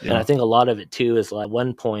that? And I think a lot of it too is like, at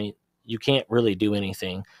one point you can't really do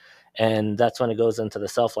anything, And that's when it goes into the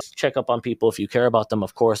self, like, check up on people if you care about them,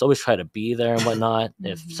 of course. Always try to be there and whatnot.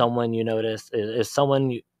 If someone you notice, if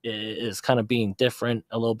someone is kind of being different,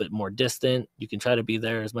 a little bit more distant, you can try to be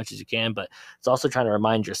there as much as you can. But it's also trying to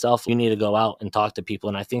remind yourself you need to go out and talk to people.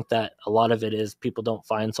 And I think that a lot of it is people don't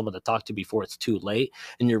find someone to talk to before it's too late,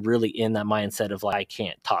 and you're really in that mindset of like, I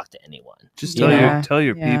can't talk to anyone. Just tell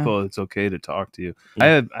your people it's okay to talk to you.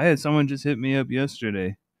 I had someone just hit me up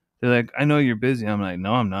yesterday. They're like, I know you're busy. I'm like,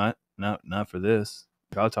 no, I'm not for this.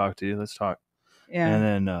 I'll talk to you. Let's talk. Yeah.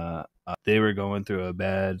 And then they were going through a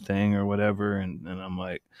bad thing or whatever, and I'm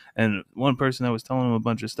like, and one person that was telling them a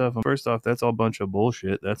bunch of stuff. First off, that's all a bunch of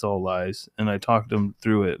bullshit. That's all lies. And I talked them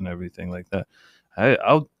through it and everything like that.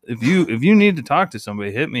 I'll if you need to talk to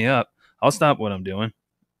somebody, hit me up. I'll stop what I'm doing.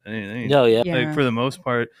 Like for the most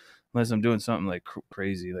part, unless I'm doing something like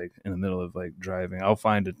crazy, like in the middle of like driving, I'll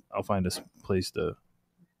find a place to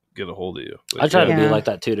get a hold of you. But I try to be like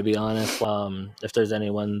that too, to be honest. If there's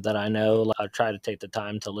anyone that I know, like, I try to take the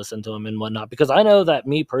time to listen to them and whatnot, because I know that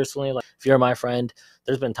me personally, like, if you're my friend,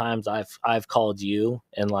 there's been times I've called you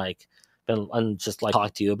and like been just like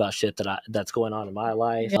talk to you about shit that's going on in my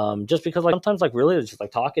life. Just because like sometimes like really it's just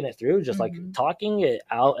like talking it through, just like talking it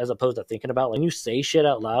out as opposed to thinking about, like, when you say shit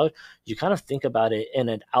out loud, you kind of think about it in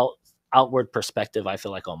an outward perspective. I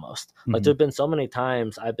feel like almost like there've been so many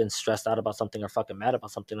times I've been stressed out about something or fucking mad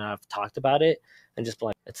about something, and I've talked about it and just been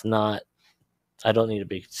like, it's not, I don't need to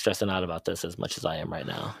be stressing out about this as much as I am right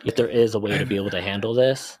now. If there is a way to be able to handle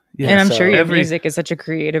this. And I'm sure your music is such a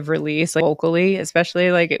creative release, like vocally,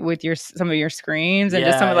 especially like with some of your screams and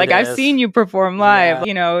just some of, like, I've seen you perform live.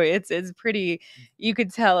 You know, it's pretty, you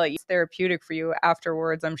could tell it's therapeutic for you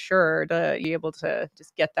afterwards, I'm sure, to be able to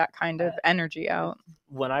just get that kind of energy out.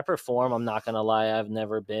 When I perform, I'm not gonna lie, I've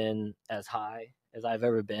never been as high as I've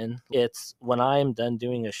ever been. It's when I'm done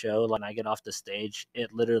doing a show, like, when I get off the stage,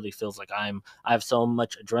 it literally feels like I have so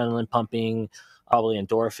much adrenaline pumping, probably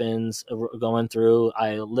endorphins going through.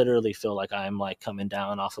 I literally feel like I'm like coming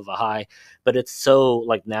down off of a high, but it's so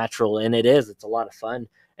like natural, and it's a lot of fun.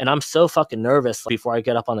 And I'm so fucking nervous before I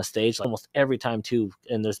get up on the stage, like, almost every time too.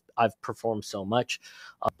 And I've performed so much,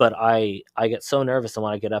 but I get so nervous, and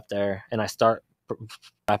when I get up there and I start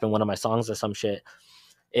rapping one of my songs or some shit,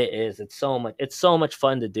 it's so much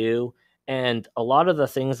fun to do. And a lot of the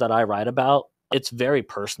things that I write about, it's very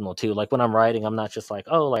personal too. Like, when I'm writing, I'm not just like,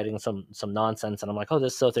 writing some nonsense and I'm like, oh,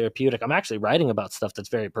 this is so therapeutic. I'm actually writing about stuff that's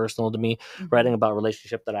very personal to me. Writing about a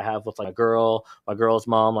relationship that I have with, like, my girl's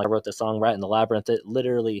mom. Like, I wrote this song, Right in the Labyrinth.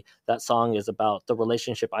 Literally, that song is about the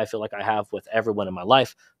relationship I feel like I have with everyone in my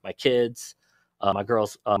life, my kids, my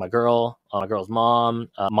girl's mom,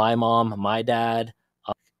 my mom, my dad.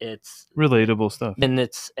 It's relatable stuff, and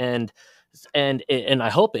I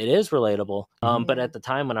hope it is relatable. But at the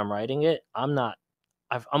time when I'm writing it, I'm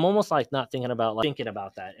almost like not thinking about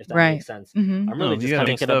that, if that makes sense. I'm really just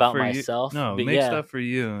thinking about myself. Make stuff for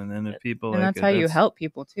you, and then if people, and that's how you help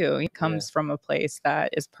people too. It comes from a place that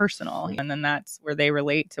is personal, and then that's where they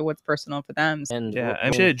relate to what's personal for them. And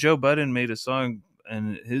Joe Budden made a song,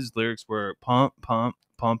 and his lyrics were pump, pump,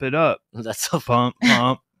 pump it up. That's so pump,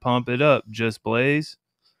 pump, pump it up. Just blaze.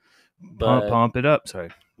 Pump it up. Sorry,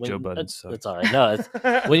 Joe Budden. It's all right. No,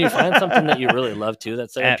 when you find something that you really love too,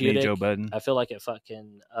 that's therapeutic. At me, Joe Budden. I feel like it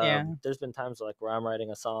fucking. There's been times like where I'm writing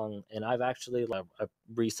a song, and I've actually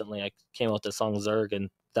recently I came out with the song Zerg, and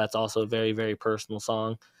that's also a very, very personal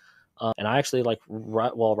song. And I actually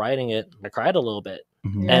while writing it, I cried a little bit,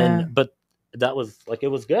 but that was like, it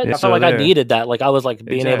was good. I felt like I needed that. Like, I was like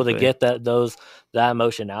being able to get that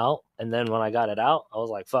emotion out. And then when I got it out, I was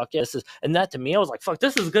like, fuck yeah, and that to me, I was like, fuck,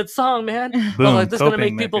 this is a good song, man. Boom, I was like, this is gonna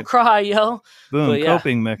make people cry, yo. Boom,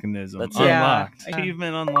 coping mechanism unlocked.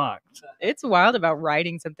 Achievement unlocked. It's wild about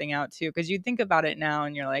writing something out too, because you think about it now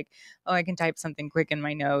and you're like, oh, I can type something quick in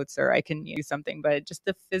my notes, or I can use something, but just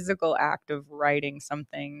the physical act of writing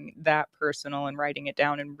something that personal and writing it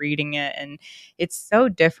down and reading it, and it's so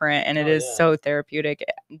different, and it is so therapeutic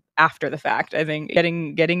after the fact. I think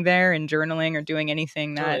getting there and journaling or doing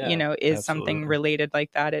anything that is something related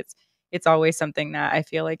like that, it's always something that I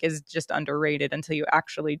feel like is just underrated until you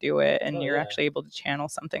actually do it and you're actually able to channel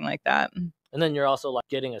something like that. And then you're also like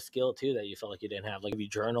getting a skill too that you felt like you didn't have. Like, if you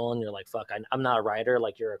journal and you're like, fuck, I'm not a writer,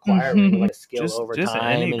 like, you're acquiring like a skill over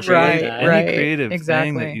time. Any creative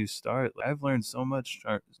thing that you start. Like, I've learned so much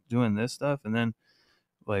doing this stuff, and then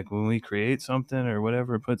like when we create something or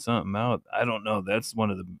whatever, put something out, I don't know, that's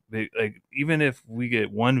one of the big, like, even if we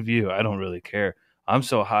get one view, I don't really care. I'm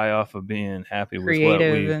so high off of being happy with what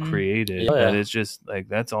we've created that it's just like,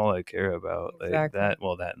 that's all I care about. Like that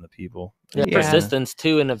and the people. Persistence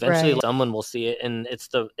too, and eventually someone will see it, and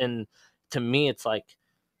to me it's like,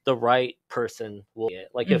 the right person will see it.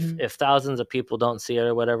 Like if thousands of people don't see it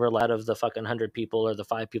or whatever, like out of the fucking 100 people or the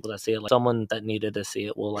 5 people that see it, like someone that needed to see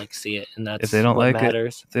it will like see it, and that's if they don't what like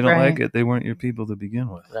matters. It, if they don't like it, they weren't your people to begin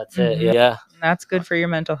with. That's it. Yeah, that's good for your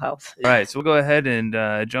mental health. All right, so we'll go ahead and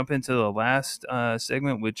jump into the last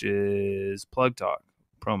segment, which is plug talk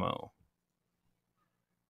promo.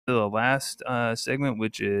 The last segment,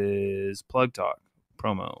 which is plug talk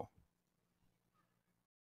promo.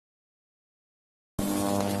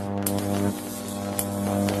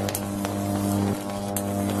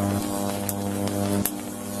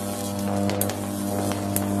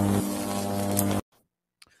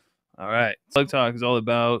 All right, plug talk is all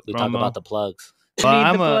about we promo. talk about the plugs. Well,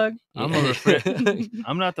 I'm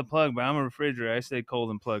I'm not the plug, but I'm a refrigerator. I stay cold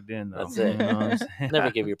and plugged in, though. That's it. You know what I'm saying? Never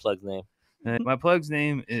give your plug's name. My plug's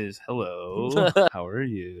name is Hello. How are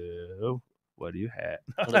you? What do you have?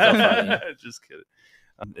 Just kidding.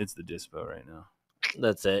 It's the dispo right now.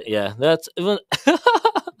 That's it. Yeah, that's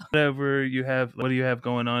whatever you have. What do you have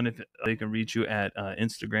going on? If they can reach you at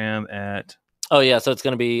Instagram at. Oh yeah, so it's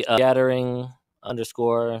gonna be Yattering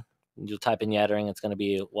 _ You'll type in Yattering. It's gonna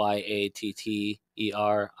be YATTERING.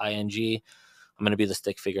 I'm gonna be the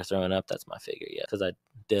stick figure throwing up. That's my figure, yeah, because I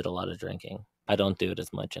did a lot of drinking. I don't do it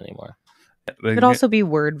as much anymore. It could also be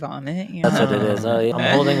word vomit. That's what it is.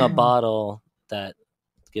 I'm holding a bottle that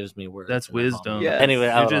gives me words. That's wisdom. Yeah. Anyway,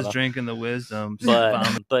 you're just drinking the wisdom.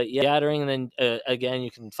 But yeah, Yattering. And then again, you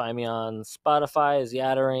can find me on Spotify as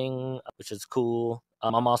Yattering, which is cool.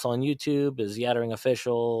 I'm also on YouTube as Yattering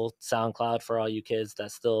Official, SoundCloud for all you kids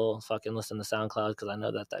that still fucking listen to SoundCloud, because I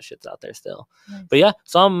know that shit's out there still. Nice. But yeah,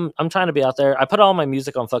 so I'm trying to be out there. I put all my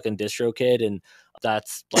music on fucking DistroKid, and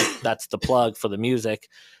that's the plug for the music.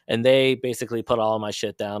 And they basically put all of my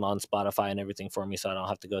shit down on Spotify and everything for me, so I don't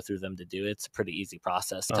have to go through them to do it. It's a pretty easy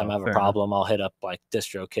process. Anytime I have a problem, I'll hit up like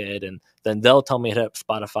DistroKid, and then they'll tell me to hit up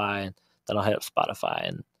Spotify, and then I'll hit up Spotify,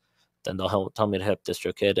 and then they'll tell me to hit up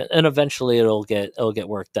DistroKid, and eventually it'll get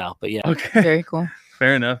worked out. But yeah, okay, very cool.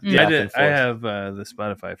 Fair enough. Yeah, I have the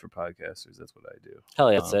Spotify for podcasters. That's what I do.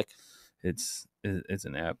 Hell yeah, sick. It's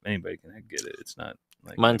an app. Anybody can get it. It's not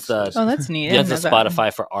like mine's oh, that's neat. It's a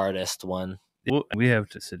Spotify for artist one. We have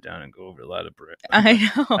to sit down and go over a lot of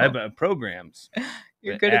I know. I have programs.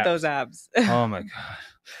 You're good at those apps. Oh my god.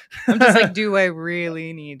 I'm just like, do I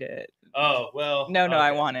really need it? Oh well. No, okay.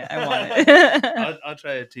 I want it. I'll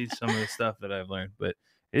try to teach some of the stuff that I've learned, but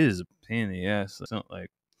it is a pain in the ass. It's not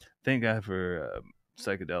like, thank God for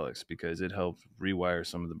psychedelics, because it helped rewire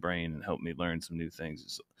some of the brain and helped me learn some new things.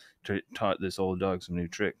 It's taught this old dog some new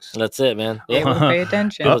tricks. That's it, man. Yeah, we'll pay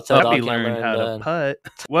attention. Puppy learned how to putt.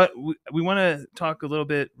 What we want to talk a little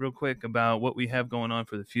bit real quick about what we have going on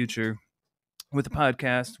for the future with the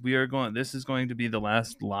podcast. This is going to be the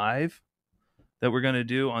last live that we're going to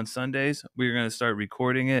do on Sundays. We're going to start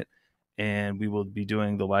recording it, and we will be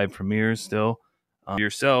doing the live premieres still.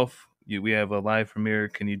 We have a live premiere.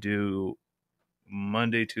 Can you do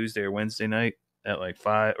Monday, Tuesday, or Wednesday night at like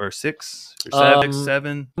 5 or 6 or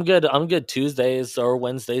 7? I'm good Tuesdays or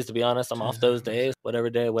Wednesdays, to be honest. I'm off those days. Whatever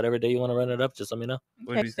day you want to run it up, just let me know.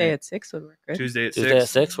 Tuesday at 6 would work good. Tuesday at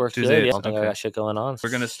 6 works good. I don't think I got shit going on. We're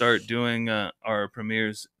going to start doing our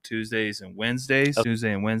premieres Tuesdays and Wednesdays. Okay.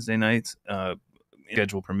 Tuesday and Wednesday nights,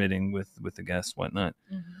 schedule permitting with the guests, whatnot.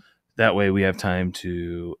 Mm-hmm. That way we have time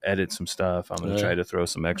to edit some stuff. I'm going to try to throw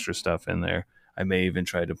some extra stuff in there. I may even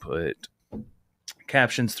try to put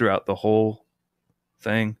captions throughout the whole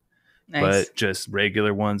thing. Nice. But just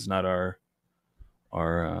regular ones, not our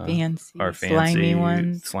fancy slimy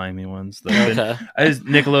ones.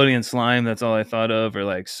 Nickelodeon slime. That's all I thought of, or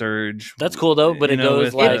like Surge. That's cool though, but it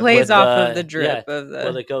goes like it plays off of the drip of the.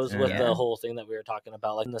 Well, it goes with the whole thing that we were talking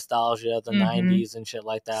about, like nostalgia, the '90s and shit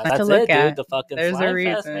like that. That's it, at. Dude. The fucking There's slime a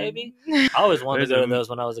reason. fest, maybe. I always wanted to go to those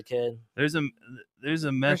when I was a kid. There's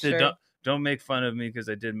a method. Sure. Don't make fun of me because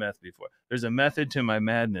I did meth before. There's a method to my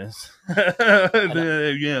madness. Meth.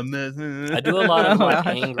 I do a lot of like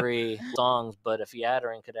angry songs, but if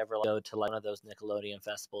Yattering could ever go to like one of those Nickelodeon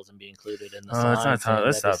festivals and be included in the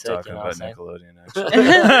let's stop talking about Nickelodeon. Actually.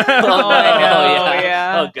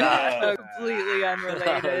 Yeah. Oh god. Completely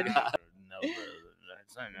unrelated. No.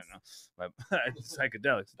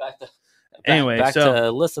 Psychedelics. Back to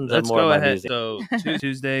listen to let's more go of my ahead. music. So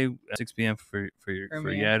Tuesday, 6 p.m. for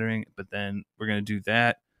Yattering, but then we're gonna do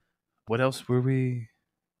that. What else were we?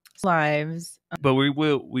 Lives. But we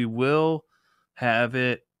will have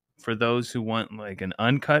it for those who want like an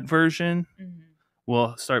uncut version. Mm-hmm.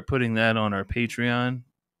 We'll start putting that on our Patreon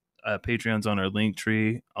Patreon's on our link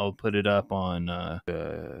tree. I'll put it up on I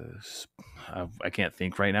can't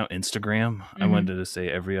think right now. Instagram. I wanted to say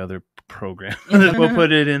every other program. We'll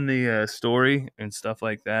put it in the story and stuff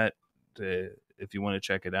like that if you want to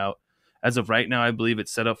check it out. As of right now, I believe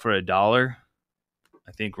it's set up for $1.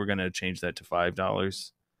 I think we're gonna change that to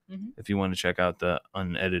 $5 if you want to check out the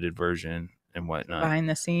unedited version and whatnot. Behind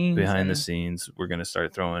the scenes, we're gonna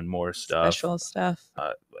start throwing more stuff, special stuff,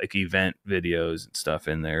 like event videos and stuff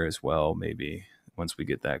in there as well. Maybe once we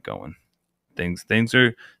get that going, things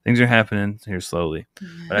are happening here slowly.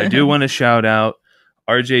 But I do want to shout out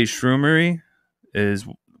RJ Shroomery is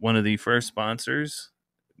one of the first sponsors.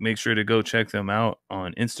 Make sure to go check them out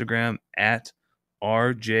on Instagram at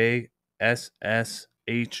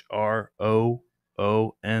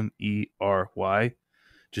RJSSHROOMERY.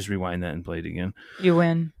 Just rewind that and play it again. You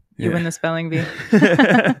win. You win the spelling bee.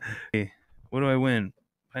 Hey, what do I win?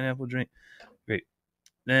 Pineapple drink. Great.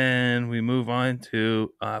 Then we move on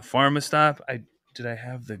to PharmaStop. Did I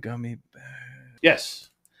have the gummy bag? Yes.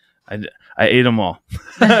 I ate them all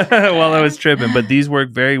while I was tripping, but these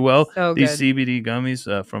work very well. So these good. CBD gummies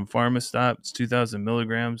from PharmaStop, it's 2,000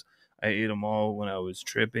 milligrams. I ate them all when I was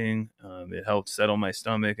tripping. It helped settle my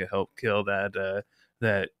stomach. It helped kill that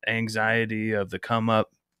anxiety of the come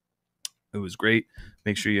up. It was great.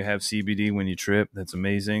 Make sure you have CBD when you trip. That's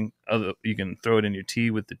amazing. You can throw it in your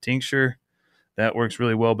tea with the tincture. That works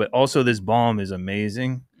really well. But also this balm is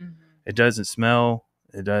amazing. It doesn't smell.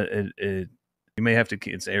 You may have to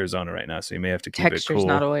keep, it's Arizona right now, so you may have to keep it cool. Texture's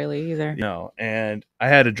not oily either. No, and I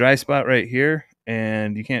had a dry spot right here,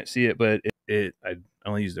 and you can't see it, but I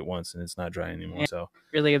only used it once, and it's not dry anymore. So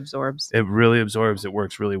really absorbs. It really absorbs. It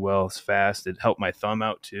works really well. It's fast. It helped my thumb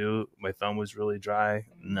out too. My thumb was really dry,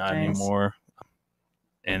 not anymore,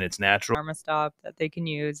 and it's natural. PharmaStop that they can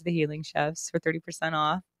use, the Healing Chefs, for 30%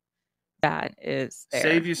 off. That is there.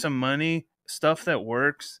 Save you some money. Stuff that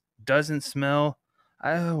works, doesn't smell.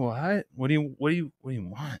 What do you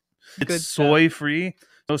want? It's soy free,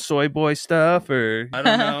 no soy boy stuff, or I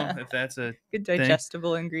don't know if that's a good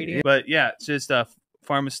digestible ingredient. But yeah, it's just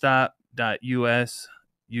pharmastop.us.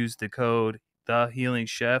 Use the code The Healing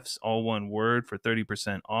Chefs, all one word, for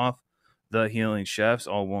 30% off. The Healing Chefs,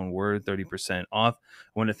 all one word, 30% off. I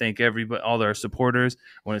want to thank everybody, all our supporters.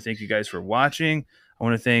 I want to thank you guys for watching. I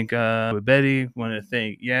want to thank Betty. I want to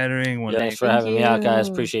thank Yattering. Thanks for having me out, guys.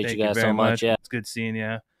 Appreciate you guys so much. Yeah, it's good seeing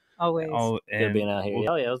you. Always. Good being out here.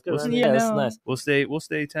 Oh yeah, it was good. That's nice. We'll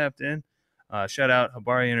stay tapped in. Shout out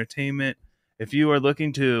Habari Entertainment. If you are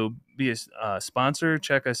looking to be a sponsor,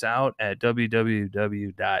 check us out at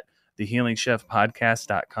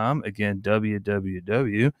www.thehealingchefpodcast.com. Again,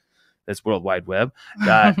 www. That's World Wide Web.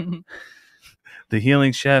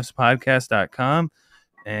 thehealingchefspodcast.com.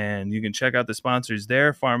 And you can check out the sponsors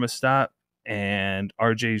there, PharmaStop and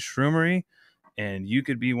RJ Shroomery. And you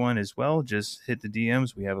could be one as well. Just hit the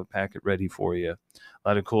DMs. We have a packet ready for you. A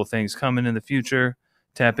lot of cool things coming in the future.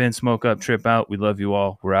 Tap in, smoke up, trip out. We love you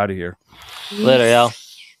all. We're out of here. Later, y'all.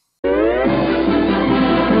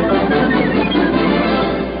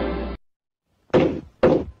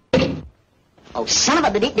 Oh, son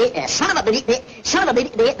of a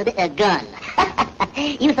gun.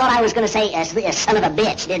 You thought I was going to say son of a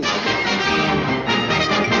bitch, didn't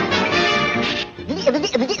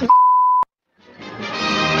you?